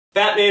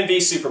Batman v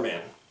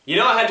Superman. You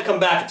know I had to come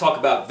back and talk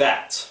about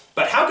that.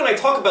 But how can I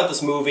talk about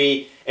this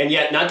movie and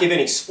yet not give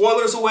any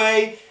spoilers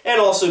away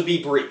and also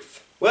be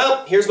brief?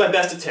 Well, here's my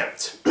best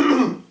attempt.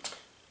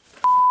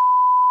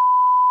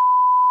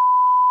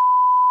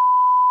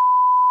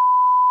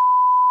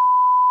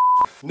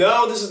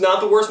 No, this is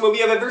not the worst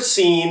movie I've ever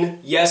seen.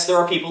 Yes, there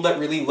are people that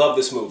really love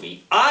this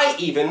movie. I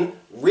even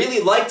really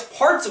liked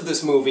parts of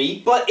this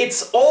movie, but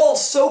it's all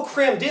so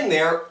crammed in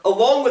there,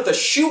 along with a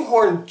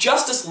shoehorned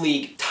Justice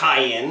League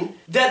tie-in,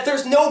 that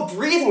there's no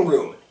breathing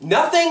room.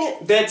 Nothing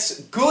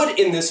that's good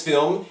in this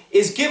film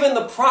is given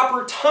the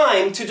proper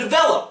time to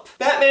develop.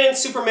 Batman and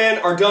Superman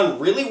are done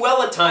really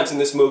well at times in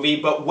this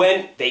movie, but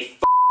when they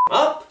f***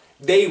 up,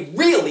 they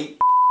really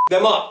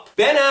them up.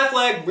 Ben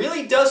Affleck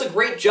really does a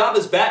great job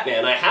as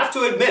Batman, I have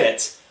to admit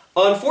it.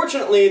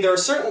 Unfortunately, there are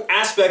certain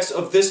aspects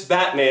of this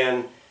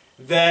Batman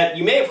that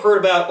you may have heard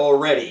about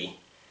already.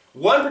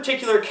 One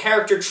particular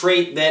character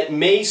trait that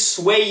may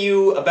sway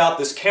you about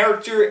this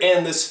character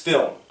and this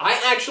film.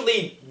 I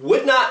actually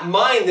would not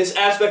mind this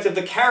aspect of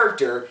the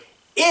character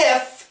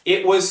if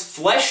it was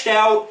fleshed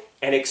out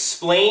and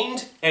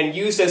explained and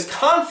used as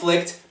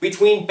conflict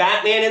between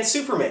Batman and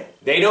Superman.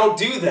 They don't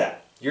do that.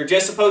 You're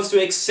just supposed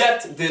to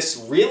accept this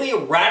really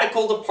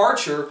radical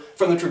departure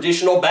from the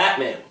traditional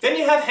Batman. Then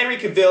you have Henry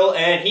Cavill,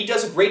 and he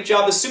does a great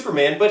job as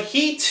Superman, but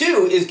he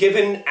too is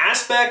given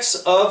aspects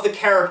of the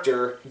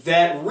character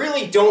that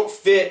really don't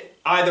fit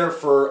either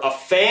for a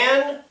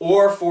fan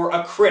or for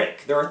a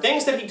critic. There are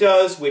things that he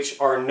does which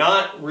are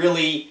not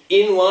really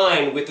in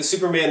line with the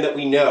Superman that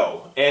we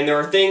know. And there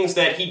are things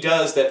that he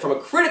does that from a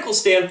critical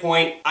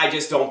standpoint, I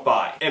just don't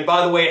buy. And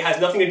by the way, it has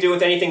nothing to do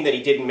with anything that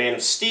he did in Man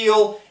of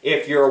Steel.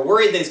 If you're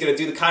worried that he's going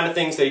to do the kind of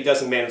things that he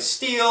does in Man of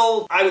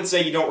Steel, I would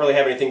say you don't really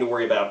have anything to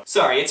worry about.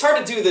 Sorry, it's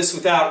hard to do this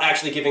without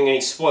actually giving any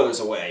spoilers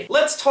away.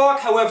 Let's talk,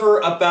 however,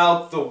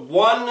 about the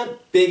one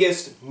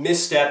biggest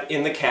misstep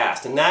in the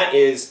cast, and that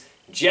is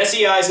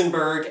Jesse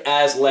Eisenberg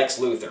as Lex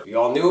Luthor. We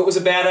all knew it was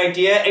a bad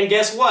idea, and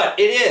guess what?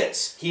 It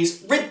is.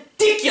 He's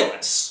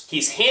ridiculous!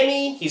 He's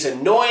hammy, he's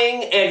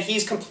annoying, and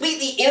he's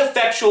completely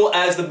ineffectual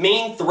as the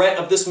main threat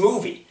of this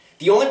movie.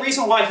 The only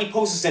reason why he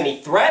poses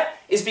any threat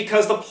is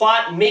because the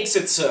plot makes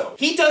it so.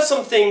 He does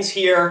some things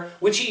here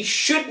which he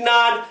should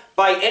not,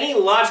 by any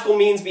logical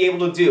means, be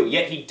able to do,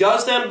 yet he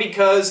does them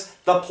because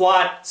the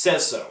plot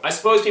says so. I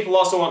suppose people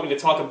also want me to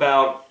talk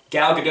about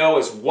Gal Gadot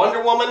as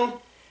Wonder Woman.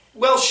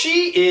 Well,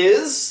 she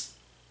is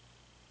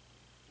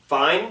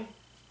fine.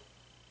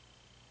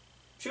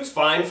 She was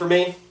fine for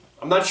me.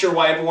 I'm not sure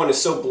why everyone is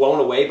so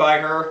blown away by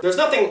her. There's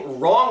nothing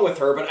wrong with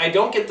her, but I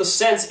don't get the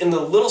sense in the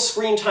little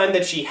screen time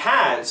that she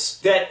has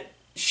that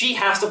she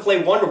has to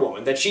play Wonder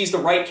Woman, that she's the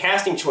right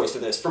casting choice for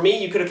this. For me,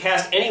 you could have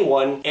cast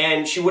anyone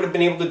and she would have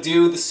been able to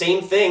do the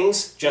same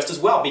things just as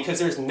well, because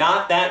there's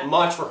not that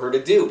much for her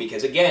to do,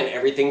 because again,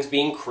 everything's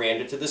being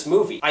crammed into this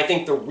movie. I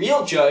think the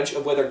real judge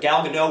of whether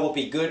Gal Gadot will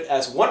be good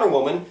as Wonder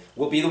Woman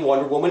will be the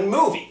Wonder Woman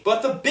movie.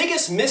 But the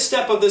biggest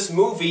misstep of this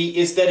movie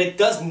is that it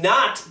does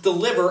not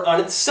deliver on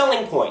its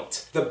selling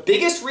point. The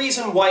biggest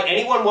reason why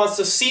anyone wants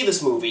to see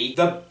this movie,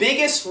 the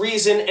biggest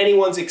reason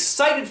anyone's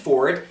excited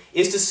for it,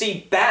 is to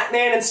see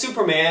Batman and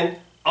Superman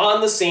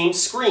on the same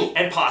screen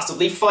and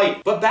possibly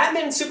fight. But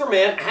Batman and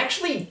Superman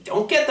actually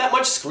don't get that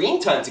much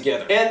screen time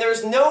together. And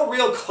there's no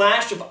real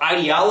clash of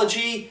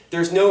ideology,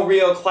 there's no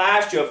real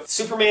clash of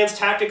Superman's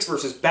tactics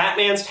versus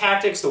Batman's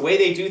tactics, the way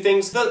they do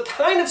things, the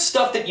kind of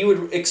stuff that you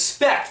would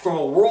expect from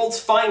a world's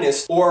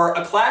finest or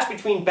a clash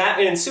between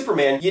Batman and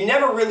Superman, you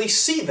never really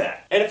see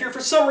that. And if you're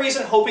for some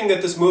reason hoping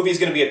that this movie is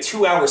going to be a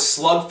 2-hour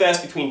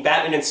slugfest between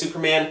Batman and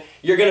Superman,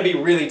 you're going to be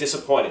really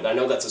disappointed. I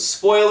know that's a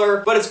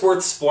spoiler, but it's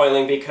worth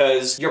spoiling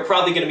because you're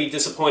probably going to be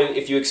disappointed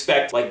if you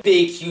expect like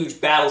big, huge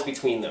battles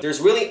between them. There's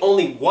really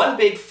only one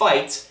big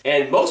fight,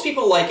 and most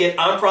people like it.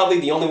 I'm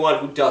probably the only one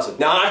who doesn't.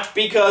 Not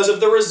because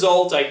of the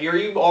result. I hear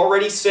you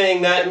already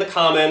saying that in the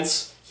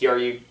comments. Hear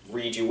you,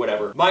 read you,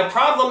 whatever. My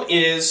problem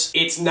is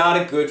it's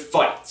not a good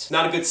fight.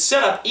 Not a good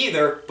setup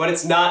either, but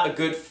it's not a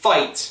good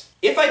fight.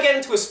 If I get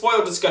into a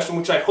spoiler discussion,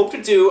 which I hope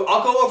to do,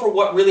 I'll go over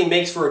what really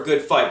makes for a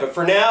good fight. But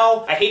for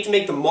now, I hate to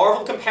make the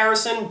Marvel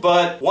comparison,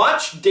 but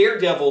watch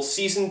Daredevil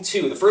Season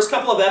 2, the first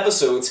couple of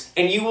episodes,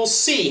 and you will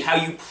see how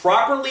you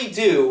properly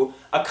do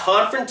a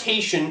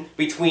confrontation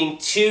between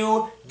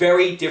two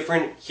very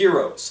different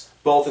heroes,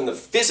 both in the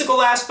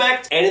physical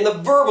aspect and in the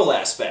verbal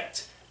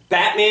aspect.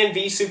 Batman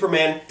v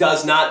Superman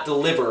does not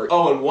deliver.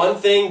 Oh, and one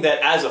thing that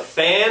as a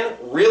fan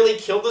really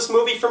killed this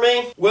movie for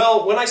me?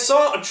 Well, when I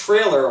saw a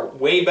trailer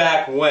way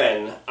back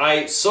when,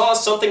 I saw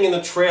something in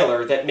the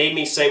trailer that made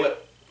me say, well,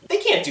 they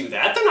can't do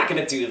that. They're not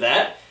going to do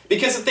that.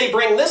 Because if they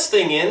bring this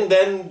thing in,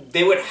 then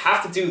they would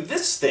have to do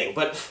this thing.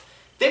 But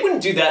they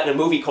wouldn't do that in a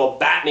movie called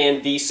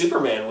Batman v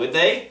Superman, would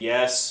they?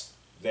 Yes,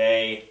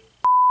 they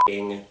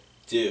f***ing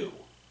do.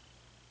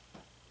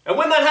 And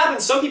when that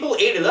happened, some people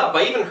ate it up.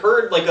 I even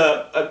heard like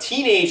a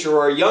teenager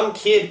or a young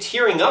kid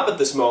tearing up at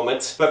this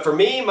moment. But for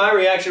me, my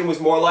reaction was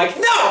more like,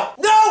 no!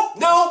 No!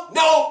 No!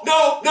 No!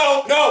 No!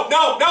 No! No! No!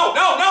 No! No! No! No!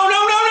 No! No!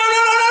 No!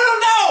 No! No!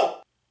 No!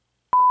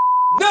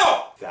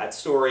 No! That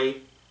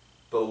story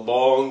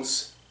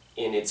belongs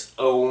in its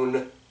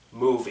own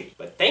movie.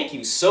 But thank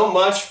you so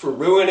much for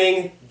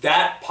ruining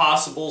that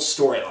possible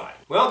storyline.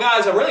 Well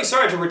guys, I'm really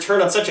sorry to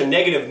return on such a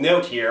negative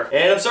note here,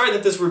 and I'm sorry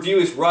that this review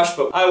is rushed,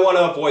 but I want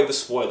to avoid the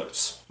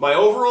spoilers. My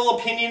overall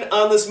opinion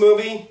on this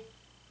movie?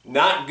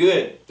 Not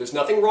good. There's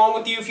nothing wrong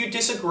with you if you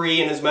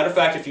disagree, and as a matter of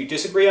fact, if you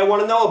disagree, I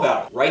want to know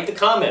about it. Write the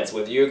comments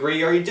whether you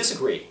agree or you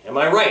disagree. Am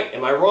I right?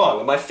 Am I wrong?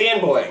 Am I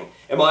fanboying?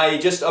 Am I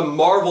just a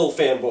Marvel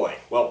fanboy?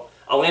 Well,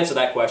 I'll answer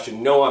that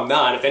question. No, I'm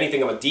not. If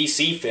anything, I'm a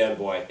DC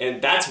fanboy. And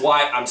that's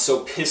why I'm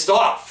so pissed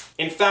off.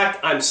 In fact,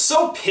 I'm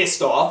so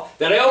pissed off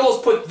that I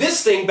almost put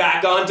this thing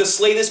back on to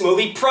slay this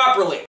movie properly.